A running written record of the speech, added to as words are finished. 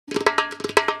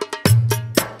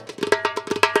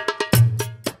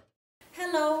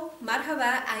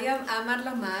Marhaba, I am Amar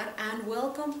Lamar and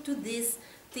welcome to this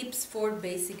Tips for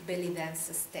Basic Belly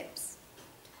Dance Steps.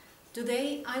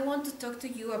 Today I want to talk to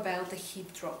you about the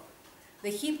hip drop. The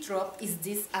hip drop is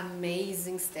this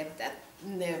amazing step that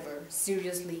never,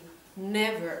 seriously,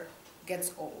 never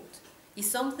gets old. It's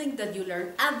something that you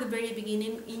learn at the very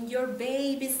beginning in your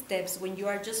baby steps when you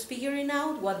are just figuring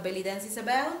out what belly dance is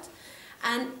about,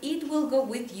 and it will go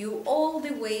with you all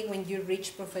the way when you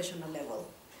reach professional level.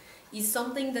 Is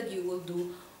something that you will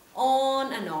do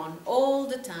on and on all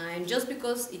the time just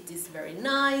because it is very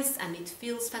nice and it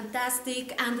feels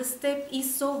fantastic, and the step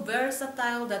is so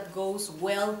versatile that goes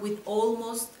well with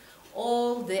almost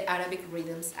all the Arabic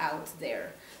rhythms out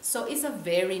there. So it's a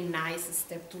very nice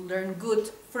step to learn good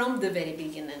from the very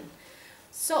beginning.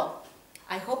 So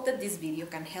I hope that this video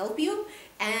can help you,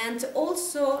 and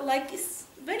also it's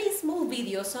very small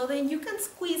video, so then you can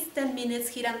squeeze 10 minutes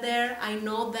here and there. I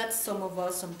know that some of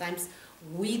us sometimes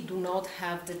we do not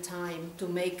have the time to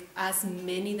make as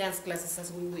many dance classes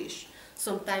as we wish.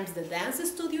 Sometimes the dance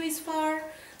studio is far,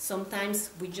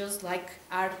 sometimes we just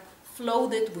are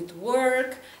flooded with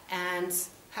work and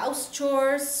house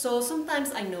chores, so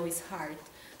sometimes I know it's hard.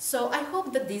 So I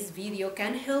hope that this video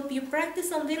can help you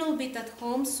practice a little bit at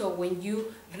home, so when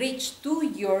you reach to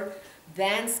your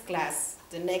dance class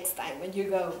the next time when you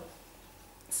go,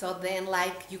 so then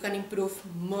you can improve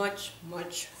much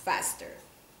faster.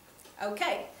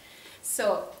 Okay,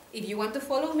 so if you want to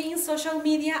follow me in social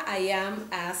media, I am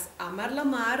as Amar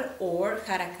Lamar or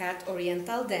Harakat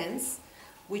Oriental Dance,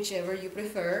 whichever you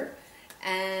prefer.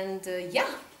 And yeah,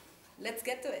 let's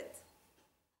get to it.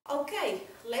 Okay,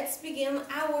 let's begin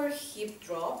our hip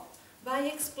drop by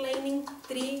explaining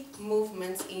 3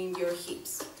 movements in your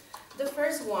hips. The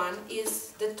first one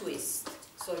is the twist.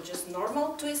 So just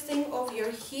normal twisting of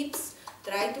your hips.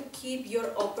 Try to keep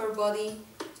your upper body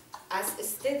as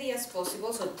steady as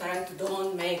possible, so try to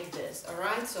don't make this,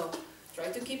 alright? So try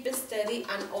to keep it steady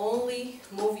and only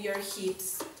move your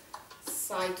hips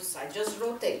side to side. Just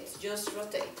rotate,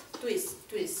 twist,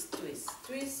 twist, twist,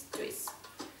 twist, twist.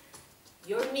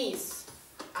 Your knees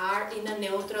are in a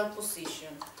neutral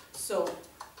position, so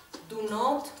do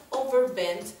not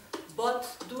overbend, but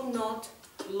do not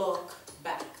lock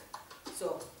back.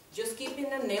 So just keep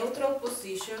in a neutral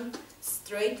position,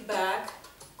 straight back,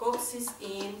 coccyx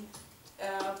in,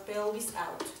 pelvis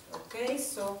out. Okay,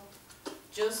 so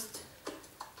just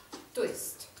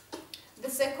twist. The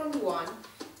second one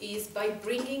is by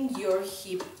bringing your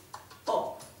hip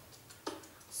up.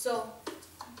 So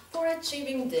for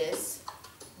achieving this,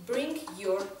 bring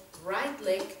your right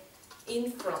leg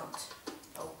in front.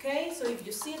 Okay, so if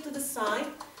you see it to the side,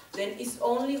 then it's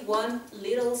only one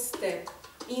little step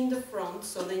in the front,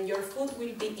 so then your foot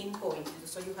will be in point.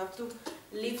 So you have to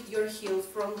lift your heel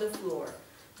from the floor.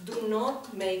 Do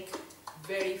not make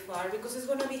very far because it's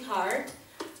going to be hard.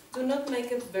 Do not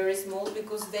make it very small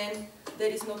because then there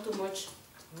is not too much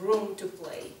room to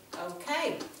play.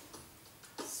 Okay,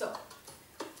 so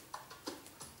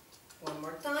one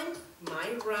more time. My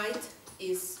right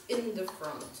is in the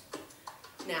front.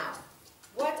 Now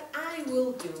what I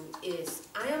will do is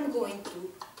I am going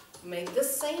to make the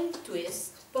same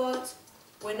twist, but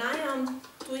when I am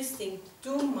twisting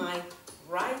to my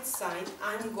right side,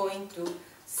 I'm going to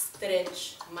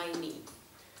stretch my knee.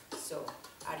 So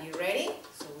are you ready?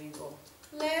 So we go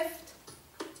left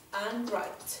and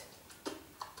right.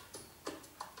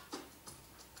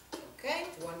 Okay,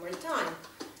 one more time.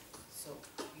 So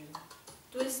you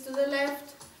twist to the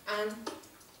left and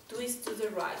twist to the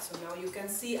right. So now you can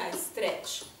see I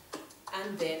stretch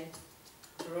and then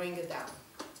bring it down.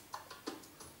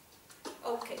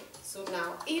 Okay, so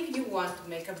now if you want to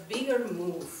make a bigger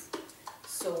move,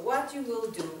 so what you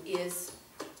will do is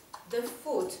the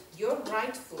foot, your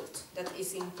right foot that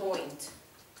is in point,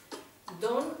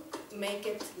 don't make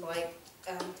it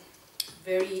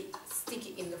very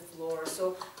sticky in the floor,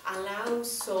 so allow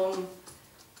some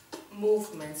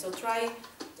movement. So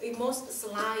it must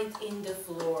slide in the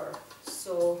floor,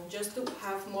 so just to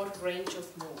have more range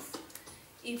of move.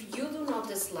 If you do not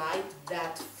slide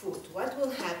that foot, what will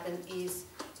happen is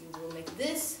you will make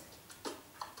this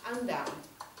and down.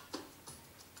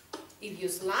 If you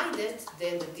slide it,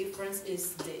 then the difference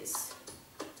is this.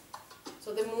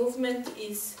 So the movement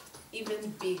is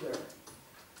even bigger.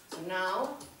 So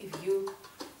now, if you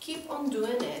keep on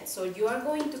doing it, so you are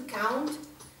going to count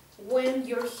when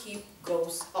your hip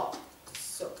goes up.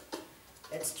 So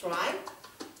let's try.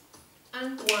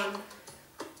 And one,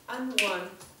 and one,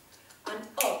 and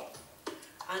up,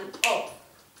 and up.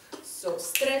 So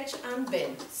stretch and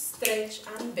bend, stretch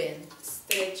and bend,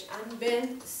 stretch and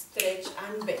bend, stretch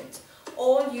and bend.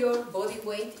 All your body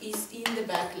weight is in the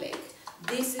back leg.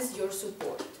 this is your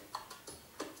support.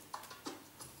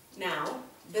 Now,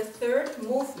 the third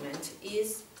movement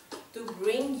is to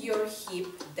bring your hip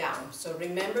down. So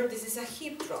remember, this is a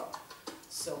hip drop.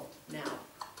 So now,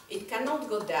 it cannot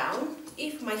go down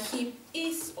if my hip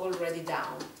is already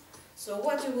down. So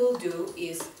what you will do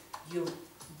is you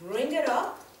bring it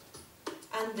up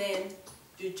and then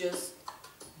you just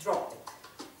drop it.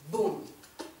 Boom.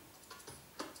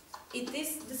 It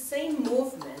is the same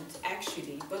movement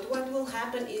actually, but what will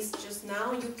happen is just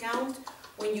now you count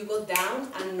when you go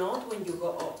down and not when you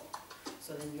go up.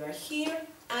 So then you are here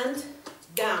and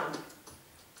down,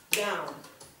 down,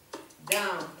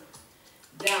 down,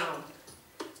 down,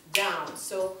 down.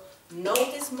 So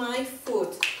notice my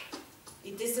foot.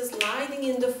 It is sliding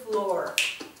in the floor.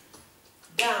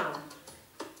 Down,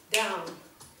 down,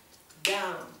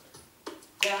 down,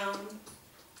 down,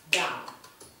 down.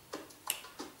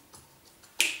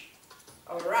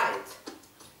 Alright.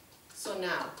 So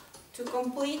now, to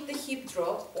complete the hip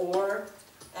drop or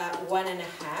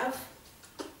 1.5,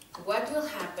 what will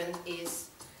happen is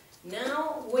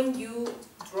now when you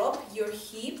drop your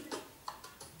hip,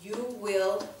 you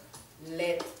will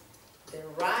let the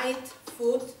right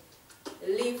foot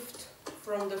lift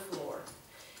from the floor.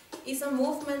 It's a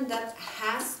movement that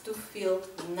has to feel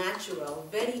natural,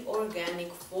 very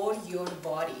organic for your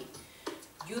body.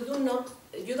 You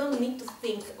don't need to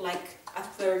think like a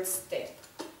third step.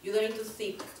 You don't need to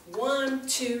think 1,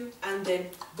 2, and then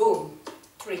boom,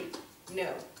 3.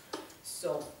 No.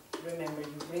 So remember,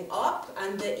 you bring up,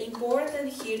 and the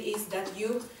important here is that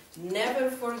you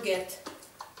never forget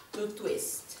to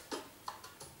twist.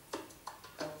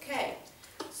 Okay.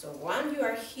 So when you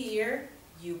are here,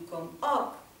 you come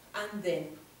up, and then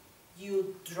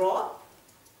you drop,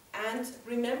 and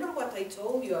remember what I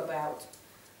told you about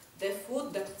the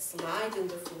foot that slides on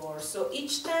the floor. So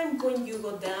each time when you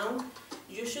go down,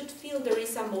 you should feel there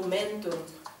is a momentum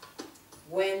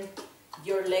when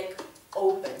your leg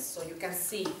opens. So you can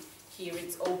see here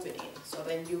it's opening. So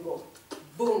then you go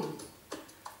boom,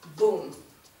 boom.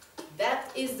 That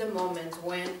is the moment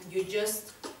when you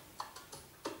just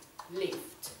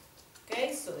lift.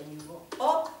 Okay, so then you go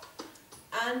up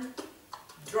and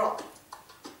drop.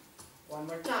 One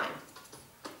more time.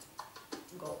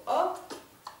 Go up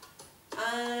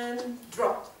and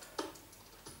drop.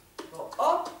 Go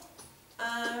up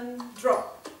and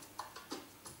drop.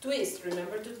 Twist.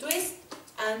 Remember to twist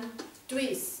and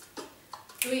twist.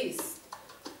 Twist.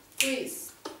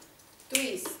 Twist.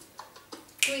 Twist.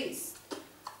 Twist.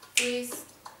 Twist.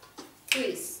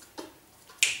 Twist.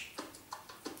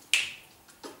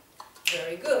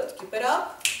 Very good. Keep it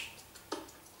up.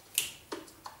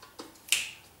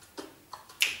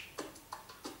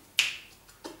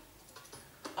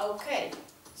 Okay,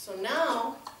 so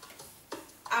now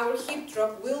our hip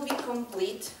drop will be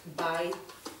complete by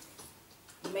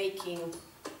making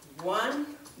one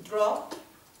drop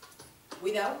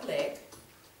without leg,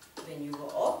 then you go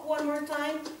up one more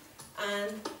time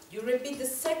and you repeat the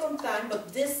second time,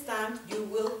 but this time you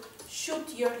will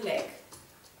shoot your leg.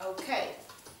 Okay,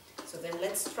 so then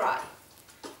let's try.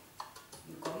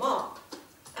 You come up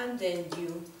and then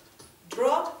you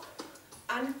drop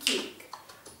and kick,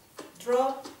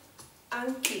 drop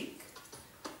and kick,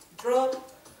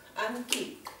 drop and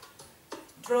kick,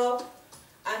 drop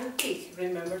and kick.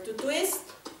 Remember to twist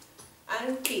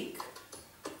and kick,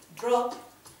 drop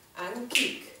and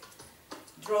kick,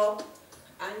 drop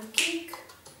and kick,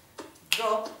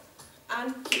 drop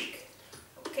and kick.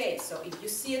 Okay, so if you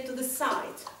see it to the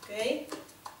side, okay?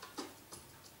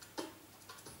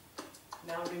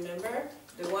 Now remember,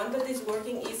 the one that is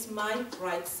working is my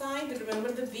right side.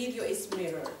 Remember, the video is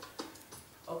mirrored.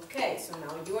 Okay, so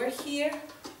now you are here,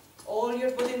 all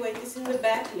your body weight is in the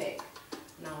back leg.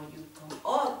 Now you come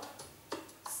up,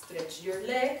 stretch your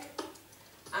leg,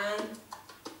 and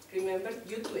remember,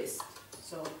 you twist.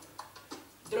 So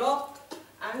drop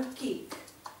and kick,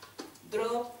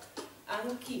 drop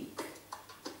and kick,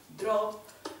 drop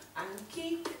and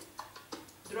kick,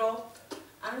 drop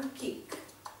and kick.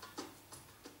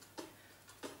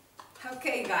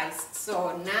 Okay guys,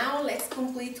 so now let's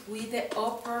complete with the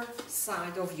upper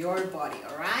side of your body,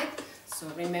 alright? So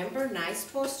remember, nice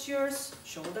postures,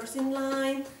 shoulders in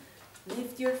line,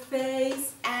 lift your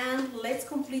face, and let's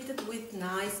complete it with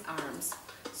nice arms.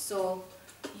 So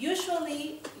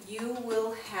usually you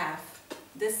will have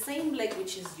the same leg,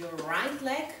 which is your right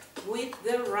leg, with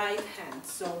the right hand.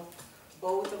 So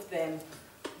both of them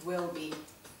will be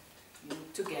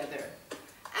together.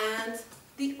 And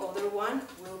the other one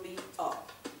will be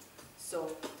up.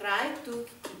 So try to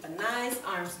keep a nice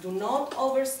arms. Do not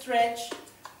overstretch.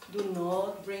 Do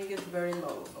not bring it very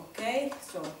low. Okay?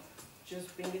 So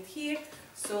just bring it here.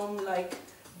 Some like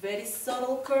very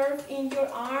subtle curve in your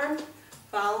arm.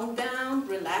 Palm down,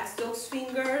 relax those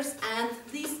fingers, and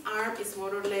this arm is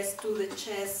more or less to the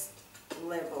chest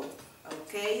level.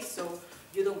 Okay, so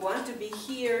you don't want to be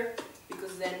here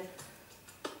because then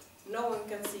no one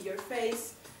can see your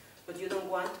face, but you don't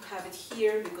want to have it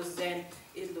here because then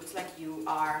it looks like you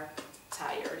are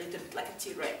tired, a little bit like a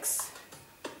T-Rex.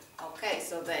 Okay,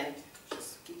 so then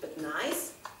just keep it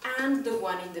nice. And the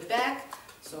one in the back,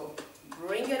 so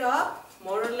bring it up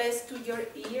more or less to your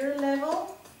ear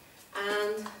level,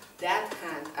 and that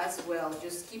hand as well.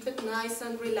 Just keep it nice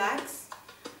and relaxed.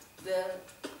 The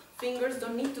fingers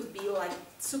don't need to be like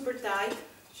super tight,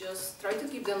 just try to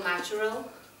keep them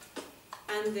natural,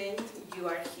 and then you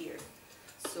are here.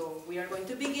 So we are going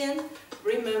to begin.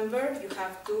 Remember, you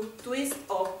have to twist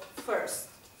up first.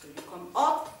 So you come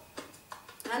up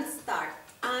and start,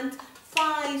 and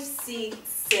 5, 6,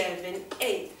 7,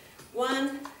 8.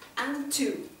 1 and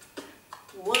 2.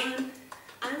 1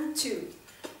 and 2.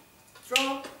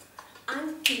 Drop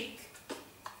and kick.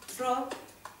 Drop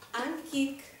and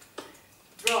kick.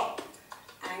 Drop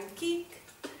and kick.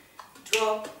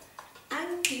 Drop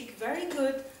and kick. Very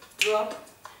good. Drop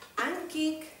and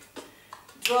kick.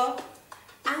 Drop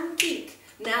and kick.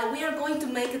 Now we are going to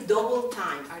make a double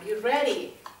time. Are you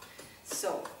ready?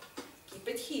 So keep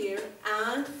it here,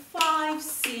 and 5,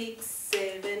 6,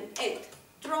 7, 8.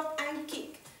 Drop and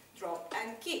kick.